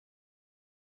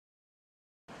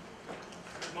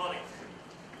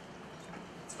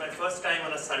my first time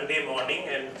on a Sunday morning,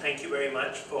 and thank you very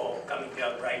much for coming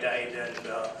here bright-eyed and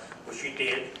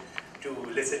bushy-tailed to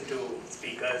listen to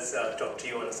speakers talk to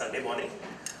you on a Sunday morning.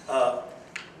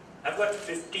 I've got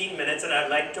 15 minutes and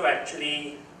I'd like to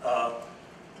actually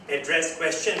address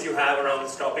questions you have around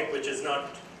this topic, which is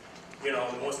not, the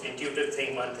most intuitive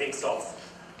thing one thinks of,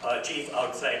 chief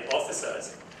outside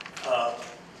officers.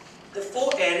 The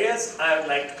four areas I would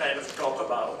like to kind of talk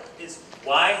about is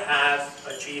why have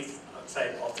a chief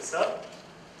outside officer,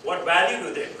 what value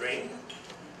do they bring,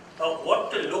 what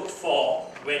to look for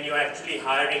when you're actually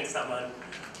hiring someone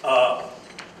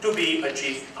to be a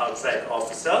chief outside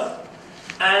officer,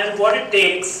 and what it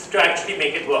takes to actually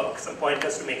make it work, some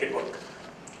pointers to make it work.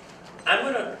 I'm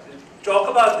going to talk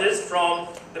about this from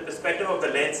the perspective of the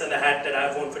lens and the hat that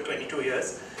I've worn for 22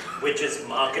 years, which is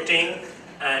marketing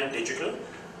and digital.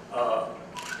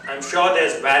 I'm sure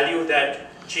there's value that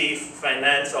chief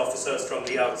finance officers from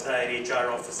the outside, HR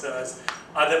officers,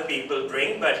 other people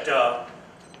bring, but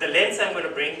the lens I'm going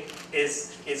to bring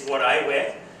is what I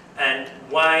wear, and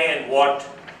why and what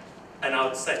an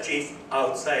chief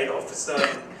outside officer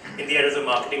in the areas of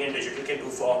marketing and digital can do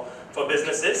for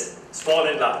businesses, small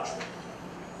and large.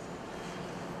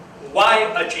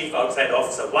 Why a chief outside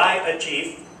officer? Why a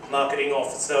chief marketing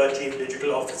officer, chief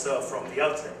digital officer from the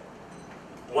outside?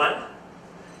 One,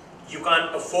 you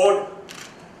can't afford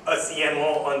a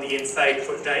CMO on the inside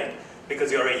full-time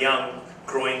because you're a young,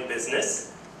 growing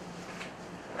business.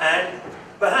 And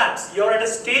perhaps you're at a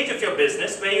stage of your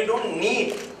business where you don't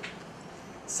need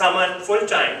someone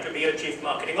full-time to be a chief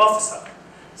marketing officer.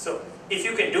 So if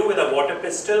you can do with a water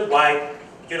pistol, why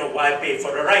pay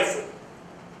for a rifle?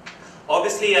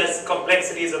 Obviously, as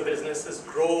complexities of businesses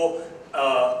grow,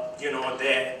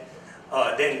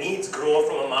 their needs grow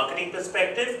from a marketing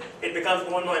perspective, it becomes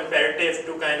more and more imperative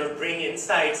to kind of bring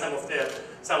inside some of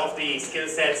the skill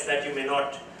sets that you may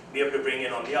not be able to bring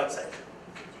in on the outside.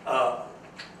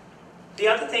 The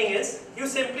other thing is, you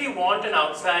simply want an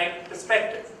outside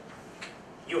perspective.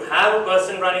 You have a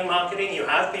person running marketing, you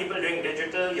have people doing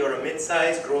digital, you're a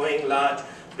mid-sized, growing, large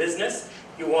business.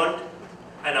 You want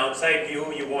an outside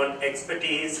view, you want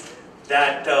expertise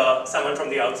that someone from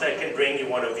the outside can bring, you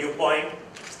want a viewpoint.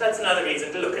 So that's another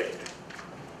reason to look at it.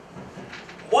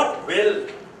 What will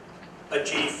a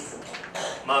chief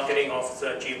marketing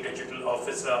officer, chief digital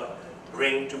officer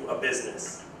bring to a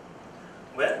business?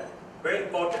 Well, very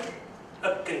important,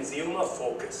 a consumer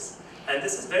focus. And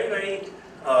this is very, very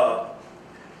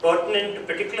pertinent to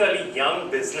particularly young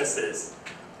businesses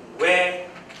where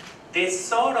they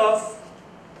sort of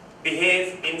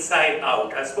behave inside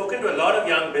out. I've spoken to a lot of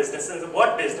young businesses.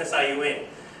 What business are you in?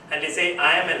 And they say,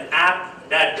 I am an app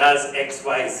that does X,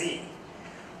 Y, Z.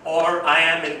 Or I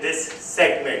am in this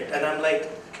segment. And I'm like,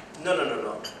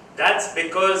 no. That's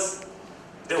because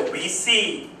the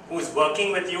VC who's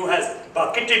working with you has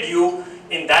bucketed you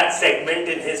in that segment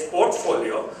in his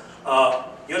portfolio.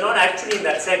 You're not actually in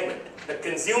that segment. The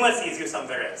consumer sees you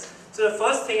somewhere else. So the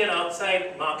first thing an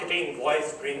outside marketing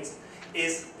voice brings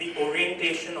is the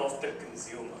orientation of the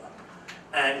consumer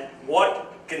and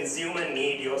what consumer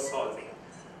need you're solving.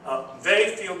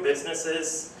 Very few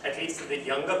businesses, at least the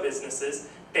younger businesses,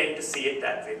 tend to see it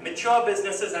that way. Mature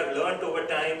businesses have learned over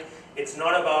time, it's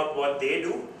not about what they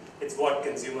do, it's what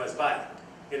consumers buy.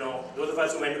 Those of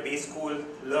us who went to B school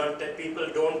learned that people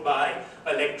don't buy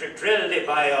an electric drill, they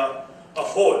buy a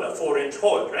hole, a 4-inch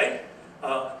hole, right?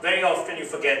 Very often you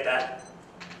forget that.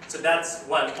 So that's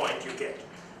one point you get.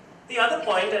 The other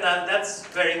point, and that's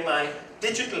wearing my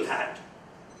digital hat,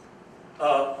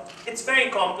 it's very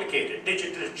complicated.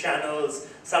 Digital channels,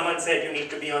 someone said you need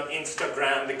to be on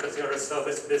Instagram because you're a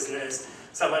service business.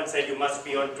 Someone said you must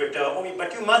be on Twitter,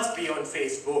 but you must be on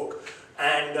Facebook.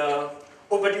 And,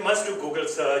 but you must do Google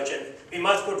search, and we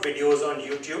must put videos on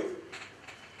YouTube.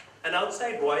 An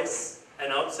outside voice,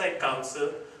 an outside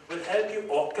counsel will help you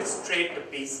orchestrate the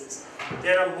pieces.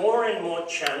 There are more and more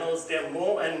channels, there are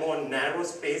more and more narrow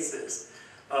spaces,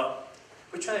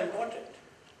 which are important.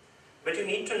 But you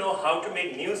need to know how to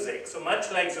make music. So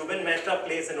much like Zubin Mehta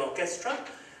plays an orchestra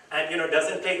and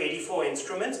doesn't play 84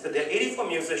 instruments, but there are 84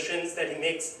 musicians that he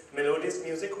makes melodious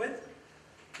music with.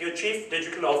 Your chief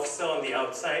digital officer on the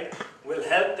outside will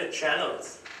help the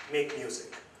channels make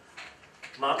music.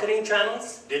 Marketing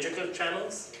channels, digital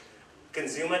channels,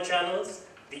 consumer channels,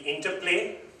 the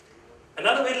interplay.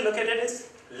 Another way to look at it is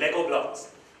Lego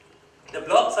blocks. The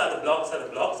blocks are the blocks are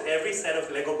the blocks. Every set of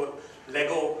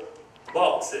Lego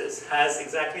boxes has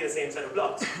exactly the same set of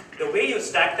blocks. The way you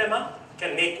stack them up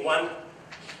can make one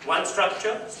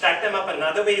structure. Stack them up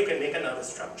another way, you can make another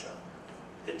structure.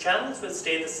 The channels will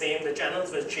stay the same. The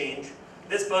channels will change.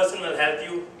 This person will help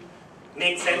you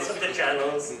make sense of the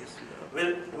channels,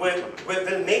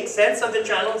 will make sense of the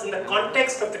channels in the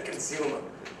context of the consumer.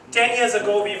 10 years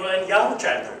ago, we were in Yahoo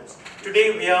chat rooms.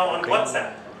 Today, we are on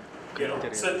WhatsApp.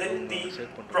 So the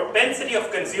propensity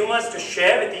of consumers to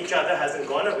share with each other hasn't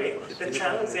gone away. The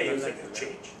channels they're using have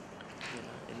changed.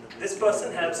 This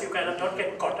person helps you kind of not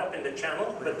get caught up in the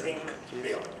channel, but think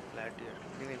beyond.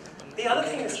 The other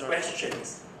thing is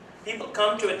questions. People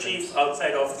come to a chief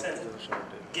outside office and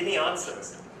give me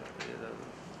answers.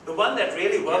 The one that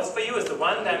really works for you is the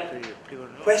one that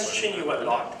question you a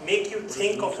lot, make you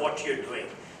think of what you're doing,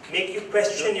 make you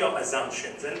question your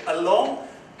assumptions, and along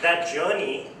that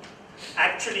journey,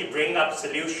 actually bring up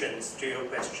solutions to your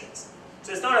questions.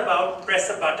 So it's not about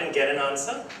press a button, get an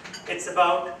answer. It's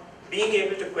about being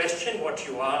able to question what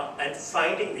you are and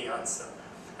finding the answer.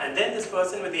 And then this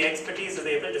person with the expertise is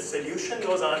able to solution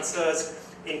those answers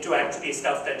into actually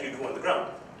stuff that you do on the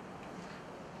ground.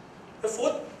 The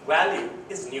fourth value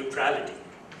is neutrality.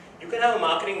 You can have a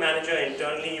marketing manager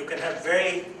internally, you can have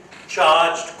very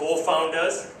charged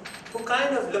co-founders who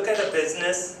kind of look at a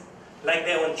business like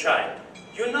their own child.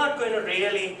 You're not going to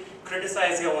really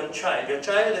criticize your own child. Your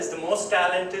child is the most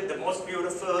talented, the most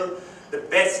beautiful, the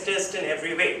bestest in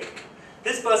every way.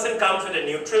 This person comes with a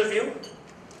neutral view.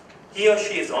 He or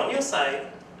she is on your side,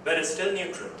 but is still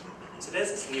neutral. So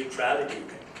there's this neutrality you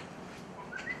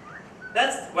can.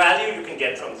 That's value you can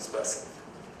get from this person.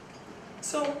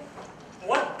 So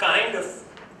what kind of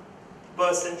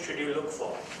person should you look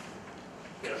for?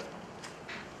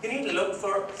 You need to look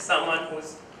for someone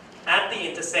who's at the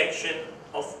intersection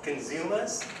of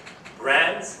consumers,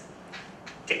 brands,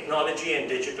 technology and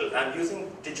digital. I'm using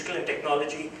digital and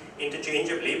technology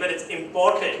interchangeably, but it's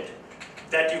important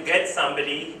that you get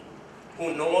somebody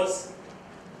who knows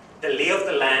the lay of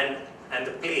the land and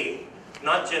the play,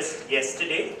 not just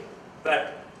yesterday,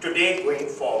 but today going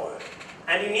forward.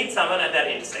 And you need someone at that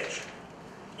intersection.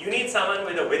 You need someone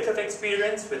with a width of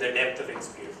experience, with a depth of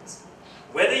experience.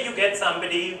 Whether you get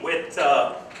somebody with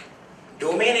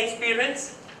domain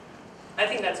experience, I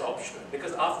think that's optional,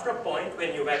 because after a point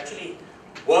when you've actually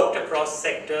worked across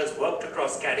sectors, worked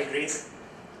across categories,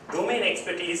 domain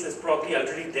expertise is probably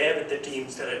already there with the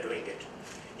teams that are doing it.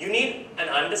 You need an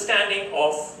understanding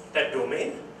of that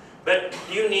domain, but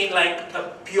do you need like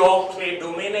a pure play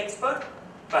domain expert?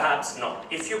 Perhaps not.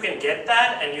 If you can get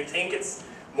that and you think it's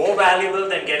more valuable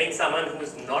than getting someone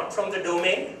who's not from the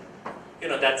domain,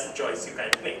 that's the choice you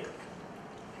kind of make.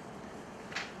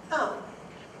 Now,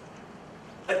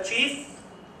 a chief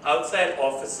outside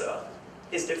officer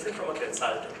is different from a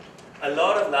consultant. A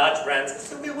lot of large brands,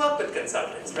 so we work with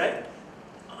consultants, right?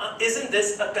 Isn't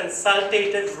this a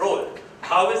consultative role?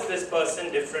 How is this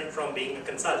person different from being a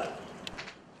consultant?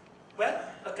 Well,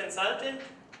 a consultant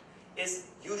is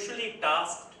usually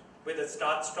tasked with a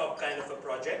start-stop kind of a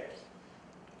project.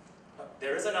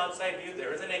 There is an outside view,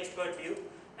 there is an expert view,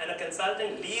 and a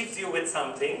consultant leaves you with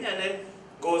something and then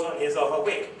goes on his or her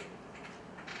way.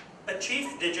 A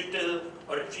chief digital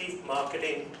or a chief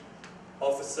marketing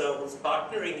officer who's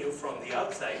partnering you from the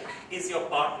outside is your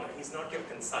partner. He's not your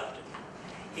consultant.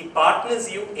 He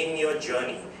partners you in your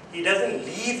journey. He doesn't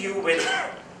leave you with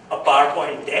a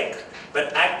PowerPoint deck,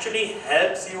 but actually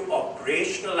helps you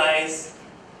operationalize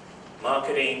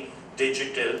marketing,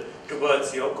 digital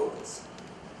towards your goals.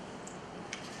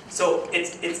 So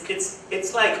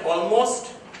it's like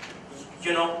almost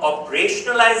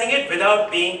operationalizing it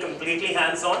without being completely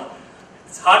hands-on.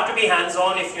 It's hard to be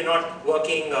hands-on if you're not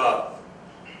working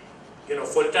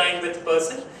full-time with the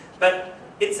person, but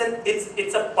it's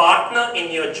a partner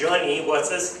in your journey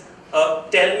versus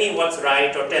tell me what's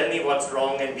right or tell me what's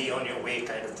wrong and be on your way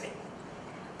kind of thing.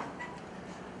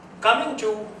 Coming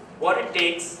to what it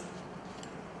takes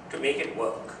to make it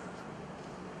work.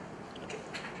 Okay.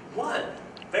 One,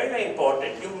 very, very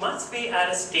important, you must be at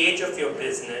a stage of your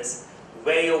business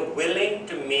where you're willing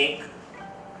to make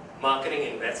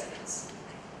marketing investments.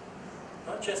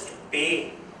 Not just to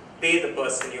pay the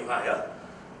person you hire,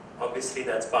 obviously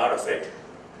that's part of it,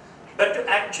 but to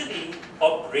actually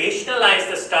operationalize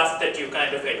the stuff that you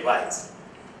kind of advise.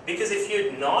 Because if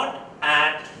you're not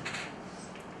at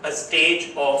a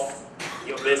stage of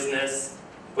your business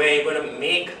where you're going to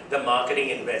make the marketing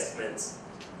investments,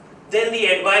 then the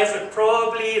advice would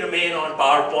probably remain on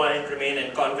PowerPoint, remain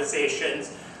in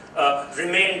conversations,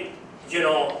 remain,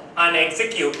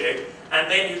 unexecuted, and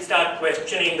then you start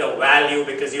questioning the value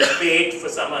because you paid for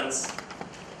someone's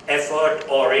effort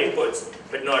or inputs,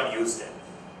 but not used them.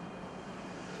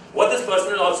 What this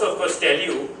person will also, of course, tell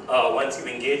you once you've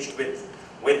engaged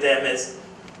with them is,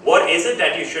 what is it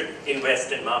that you should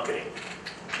invest in marketing?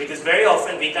 Because very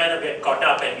often we kind of get caught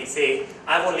up and we say,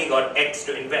 I've only got X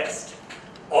to invest.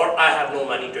 or I have no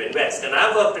money to invest. And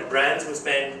I've worked with brands who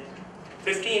spend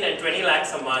 15 and 20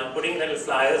 lakhs a month putting little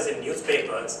flyers in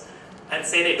newspapers and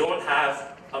say they don't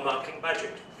have a marketing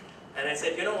budget. And I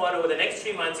said, you know what, over the next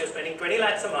 3 months you're spending 20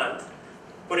 lakhs a month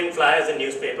putting flyers in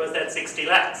newspapers, that's 60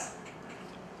 lakhs.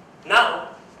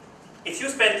 Now, if you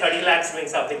spend 30 lakhs doing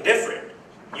something different,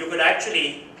 you could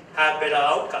actually have better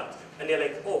outcomes. And they're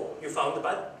like, oh, you found the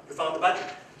budget. You found the budget.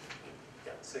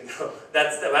 Yeah, so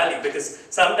that's the value, because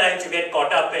sometimes you get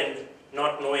caught up in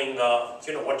not knowing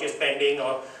what you're spending,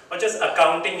 or just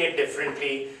accounting it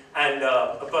differently, and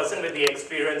a person with the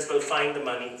experience will find the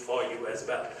money for you as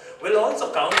well. We'll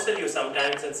also counsel you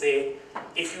sometimes and say,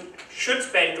 if you should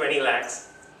spend 20 lakhs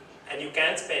and you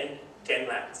can spend 10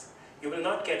 lakhs, you will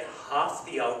not get half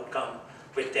the outcome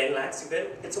with 10 lakhs.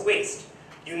 It's a waste.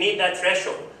 You need that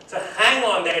threshold. So hang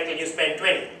on there till you spend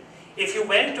 20. If you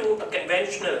went to a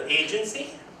conventional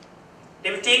agency,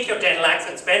 they will take your 10 lakhs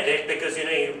and spend it because you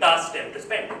tasked them to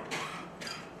spend it.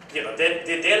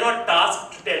 They're not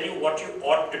tasked to tell you what you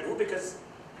ought to do, because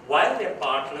while they're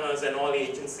partners and all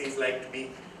agencies like to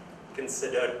be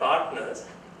considered partners,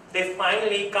 they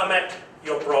finally come at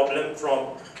your problem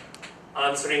from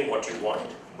answering what you want,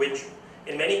 which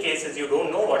in many cases you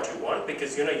don't know what you want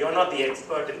because you're not the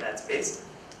expert in that space.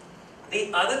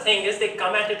 The other thing is they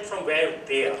come at it from where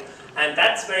they are, and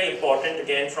that's very important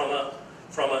again from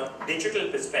a digital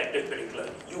perspective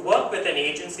particularly. You work with an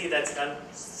agency that's done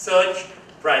search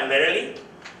primarily,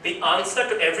 the answer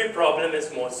to every problem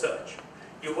is more search.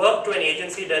 You work to an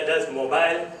agency that does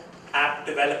mobile app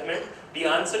development, the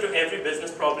answer to every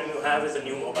business problem you have is a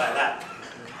new mobile app.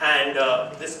 And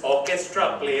this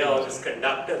orchestra player or this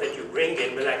conductor that you bring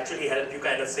in will actually help you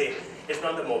kind of say, it's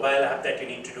not the mobile app that you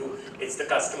need to do, it's the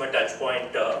customer touch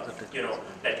point that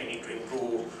you need to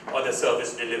improve, or the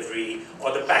service delivery,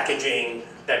 or the packaging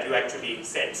that you actually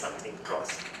send something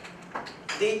across.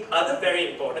 The other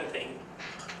very important thing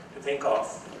to think of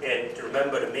and to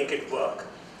remember to make it work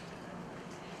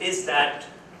is that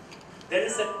there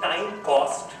is a time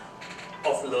cost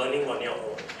of learning on your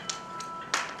own.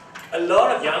 A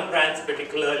lot of young brands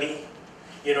particularly,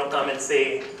 come and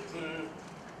say,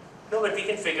 no, but we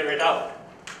can figure it out.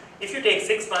 If you take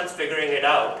 6 months figuring it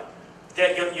out,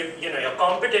 your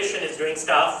competition is doing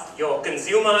stuff, your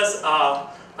consumers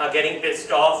are getting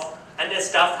pissed off, and there's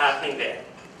stuff happening there.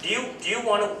 Do you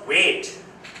want to wait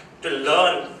to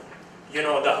learn,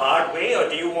 the hard way, or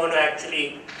do you want to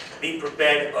actually be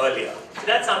prepared earlier? So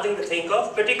that's something to think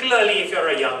of, particularly if you're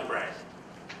a young brand.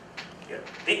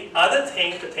 The other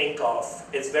thing to think of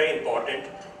is very important.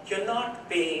 You're not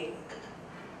paying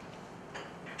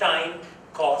time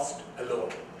cost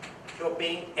alone. You're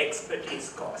paying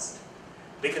expertise cost.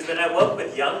 Because when I work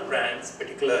with young brands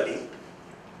particularly,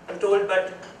 I'm told,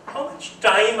 but how much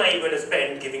time are you going to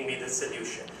spend giving me this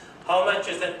solution? How much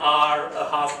is an hour, a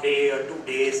half day, or 2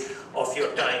 days of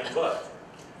your time worth?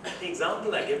 The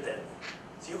example I give them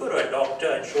is you go to a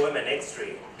doctor and show him an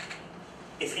X-ray.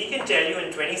 If he can tell you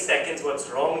in 20 seconds what's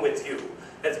wrong with you,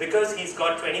 that's because he's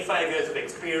got 25 years of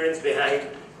experience behind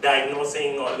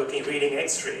diagnosing or reading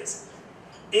X-rays.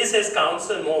 Is his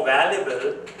counsel more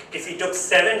valuable if he took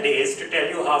 7 days to tell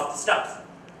you half the stuff?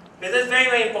 This is very,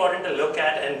 very important to look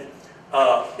at, and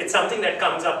it's something that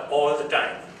comes up all the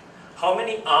time. How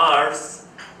many hours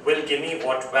will give me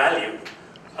what value?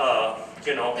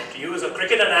 To use a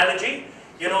cricket analogy,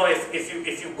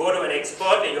 if you go to an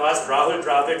expert and you ask Rahul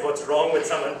Dravid what's wrong with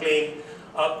someone playing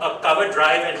a cover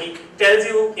drive, and he tells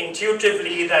you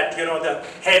intuitively that the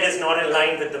head is not in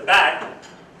line with the bat,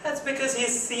 that's because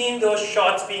he's seen those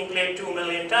shots being played 2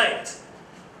 million times.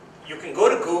 You can go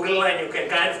to Google and you can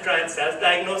kind of try and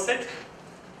self-diagnose it.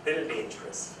 A little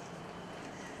dangerous.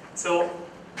 So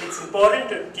it's important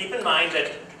to keep in mind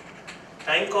that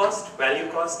time cost,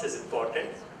 value cost is important.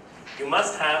 You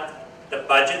must have the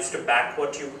budgets to back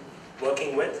what you're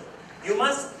working with. You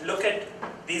must look at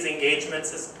these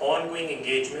engagements as ongoing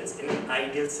engagements in an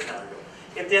ideal scenario.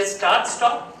 If there's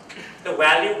start-stop, the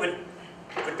value would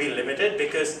be limited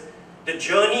because the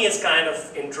journey is kind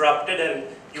of interrupted, and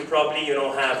you probably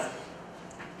have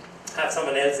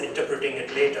someone else interpreting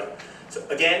it later. So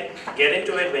again, get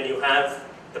into it when you have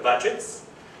the budgets,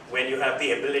 when you have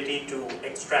the ability to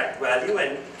extract value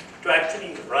and to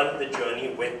actually run the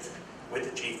journey with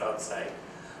the chief outside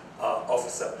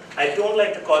officer. I don't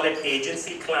like to call it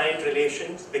agency-client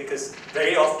relations because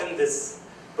very often this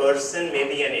person may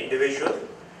be an individual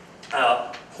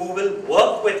who will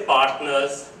work with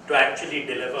partners to actually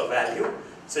deliver value.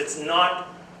 So it's not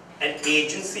an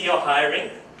agency you're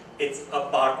hiring, it's a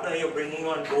partner you're bringing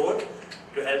on board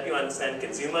to help you understand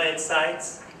consumer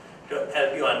insights, to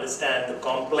help you understand the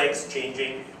complex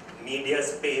changing media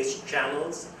space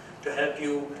channels to help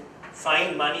you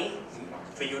find money,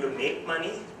 for you to make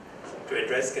money, to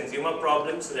address consumer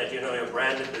problems so that your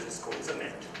brand and business goals are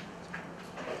met.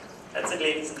 That's it,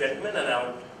 ladies and gentlemen, and I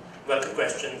would welcome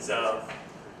questions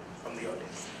from the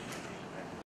audience.